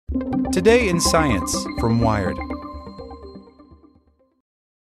Today in Science from Wired.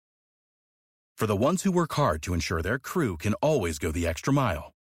 For the ones who work hard to ensure their crew can always go the extra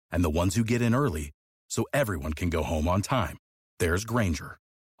mile, and the ones who get in early so everyone can go home on time, there's Grainger,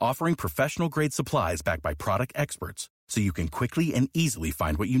 offering professional-grade supplies backed by product experts so you can quickly and easily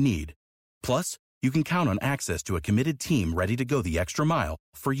find what you need. Plus, you can count on access to a committed team ready to go the extra mile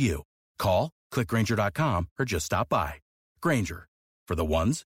for you. Call, click Grainger.com, or just stop by. Grainger, for the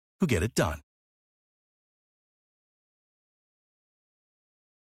ones who get it done.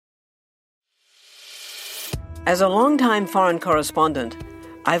 As a longtime foreign correspondent,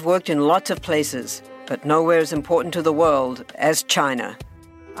 I've worked in lots of places, but nowhere as important to the world as China.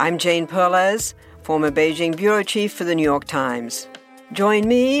 I'm Jane Perlez, former Beijing bureau chief for the New York Times. Join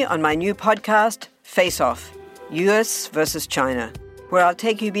me on my new podcast, Face Off, U.S. versus China, where I'll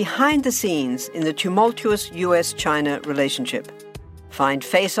take you behind the scenes in the tumultuous U.S.-China relationship. Find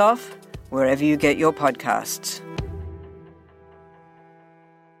Face Off wherever you get your podcasts.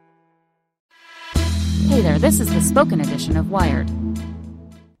 Hey there, this is the spoken edition of Wired.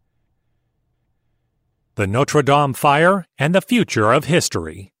 The Notre Dame Fire and the Future of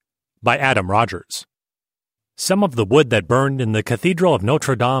History by Adam Rogers. Some of the wood that burned in the Cathedral of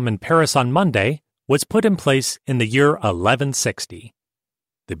Notre Dame in Paris on Monday was put in place in the year 1160.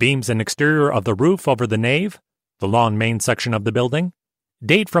 The beams and exterior of the roof over the nave, the long main section of the building,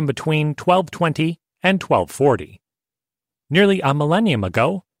 date from between 1220 and 1240. Nearly a millennium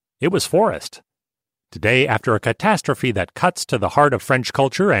ago, it was forest. Today, after a catastrophe that cuts to the heart of French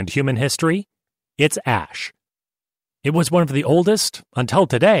culture and human history, it's ash. It was one of the oldest, until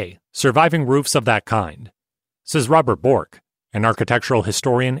today, surviving roofs of that kind, says Robert Bork, an architectural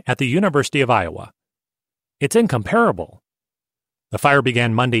historian at the University of Iowa. It's incomparable. The fire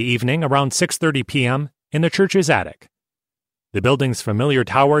began Monday evening around 6:30 p.m. in the church's attic. The building's familiar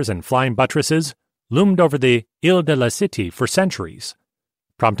towers and flying buttresses loomed over the Ile de la Cité for centuries,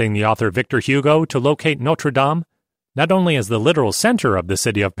 prompting the author Victor Hugo to locate Notre Dame not only as the literal center of the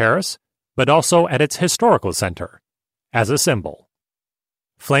city of Paris, but also at its historical center, as a symbol.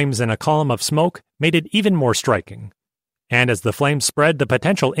 Flames and a column of smoke made it even more striking, and as the flames spread, the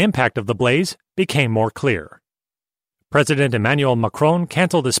potential impact of the blaze became more clear. President Emmanuel Macron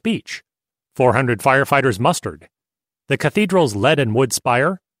canceled a speech. 400 firefighters mustered. The cathedral's lead and wood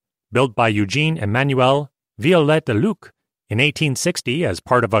spire, built by Eugene Emmanuel Viollet de Luc in 1860 as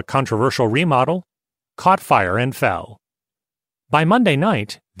part of a controversial remodel, caught fire and fell. By Monday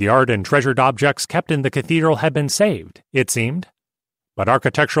night, the art and treasured objects kept in the cathedral had been saved, it seemed. But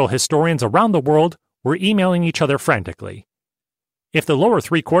architectural historians around the world were emailing each other frantically. If the lower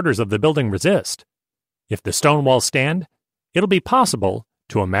three-quarters of the building resist, if the stone walls stand, it'll be possible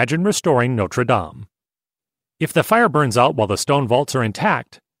to imagine restoring Notre Dame. If the fire burns out while the stone vaults are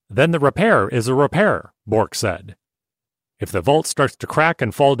intact, then the repair is a repair, Bork said. If the vault starts to crack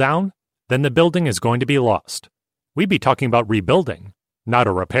and fall down, then the building is going to be lost. We'd be talking about rebuilding, not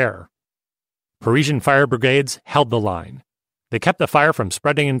a repair. Parisian fire brigades held the line. They kept the fire from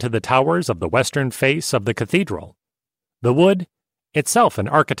spreading into the towers of the western face of the cathedral. The wood, itself an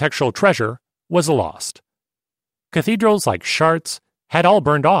architectural treasure, was lost. Cathedrals like Chartres had all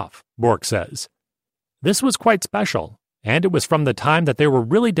burned off, Bork says. This was quite special, and it was from the time that they were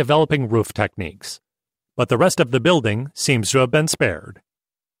really developing roof techniques. But the rest of the building seems to have been spared.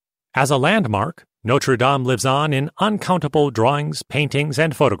 As a landmark, Notre Dame lives on in uncountable drawings, paintings,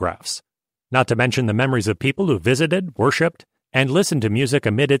 and photographs, not to mention the memories of people who visited, worshipped, and listened to music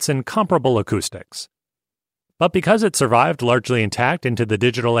amid its incomparable acoustics. But because it survived largely intact into the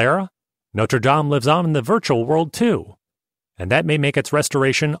digital era, Notre Dame lives on in the virtual world too, and that may make its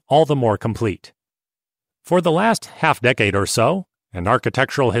restoration all the more complete. For the last half-decade or so, an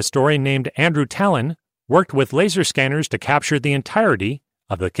architectural historian named Andrew Tallon worked with laser scanners to capture the entirety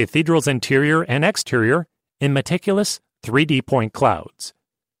of the cathedral's interior and exterior in meticulous 3D point clouds.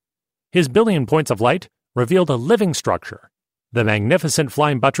 His billion points of light revealed a living structure. The magnificent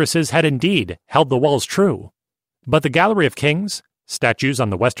flying buttresses had indeed held the walls true, but the Gallery of Kings, statues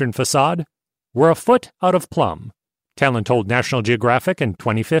on the western facade, were a foot out of plumb, Tallon told National Geographic in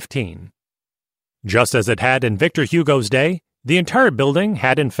 2015. Just as it had in Victor Hugo's day, the entire building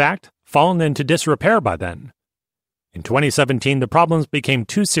had in fact fallen into disrepair by then. In 2017, the problems became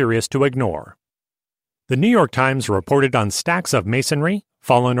too serious to ignore. The New York Times reported on stacks of masonry,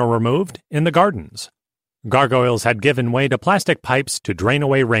 fallen or removed, in the gardens. Gargoyles had given way to plastic pipes to drain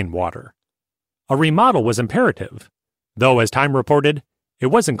away rainwater. A remodel was imperative, though, as Time reported, it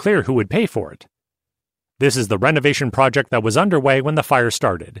wasn't clear who would pay for it. This is the renovation project that was underway when the fire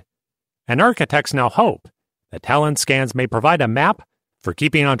started, and architects now hope that Tallon scans may provide a map for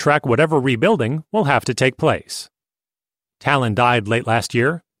keeping on track whatever rebuilding will have to take place. Talon died late last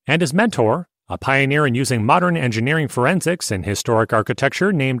year, and his mentor, a pioneer in using modern engineering forensics in historic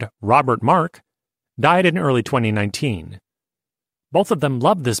architecture named Robert Mark, died in early 2019. Both of them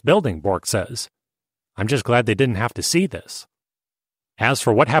loved this building, Bork says. I'm just glad they didn't have to see this. As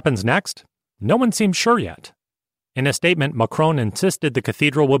for what happens next, no one seems sure yet. In a statement, Macron insisted the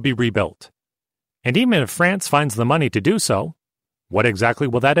cathedral will be rebuilt. And even if France finds the money to do so, what exactly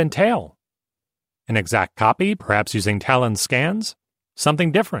will that entail? An exact copy, perhaps using Talon's scans?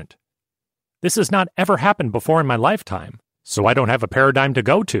 Something different? This has not ever happened before in my lifetime, so I don't have a paradigm to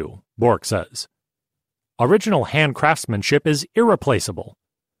go to, Bork says. Original hand craftsmanship is irreplaceable.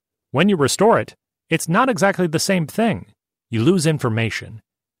 When you restore it, it's not exactly the same thing. You lose information.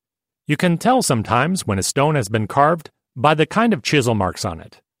 You can tell sometimes when a stone has been carved by the kind of chisel marks on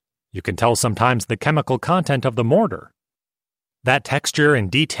it. You can tell sometimes the chemical content of the mortar. That texture and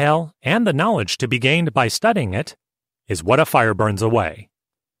detail and the knowledge to be gained by studying it is what a fire burns away.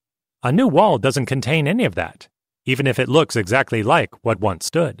 A new wall doesn't contain any of that, even if it looks exactly like what once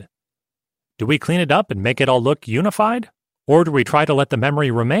stood. Do we clean it up and make it all look unified? Or do we try to let the memory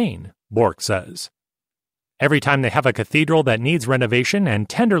remain? Bork says. Every time they have a cathedral that needs renovation and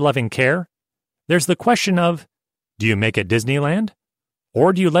tender loving care, there's the question of, do you make it Disneyland?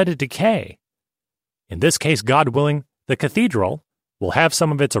 Or do you let it decay? In this case, God willing, the cathedral will have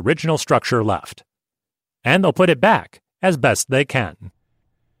some of its original structure left. And they'll put it back as best they can.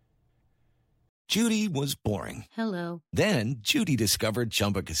 Judy was boring. Hello. Then Judy discovered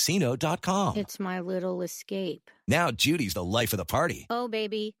ChumbaCasino.com. It's my little escape. Now Judy's the life of the party. Oh,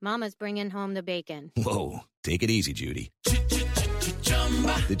 baby, mama's bringing home the bacon. Whoa, take it easy, Judy.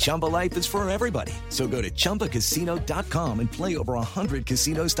 The Chumba life is for everybody. So go to ChumbaCasino.com and play over 100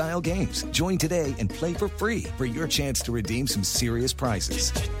 casino-style games. Join today and play for free for your chance to redeem some serious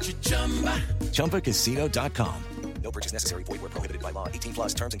prizes. ChumbaCasino.com. No purchase necessary. Void where prohibited by law.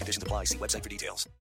 18+ terms and conditions apply. See website for details.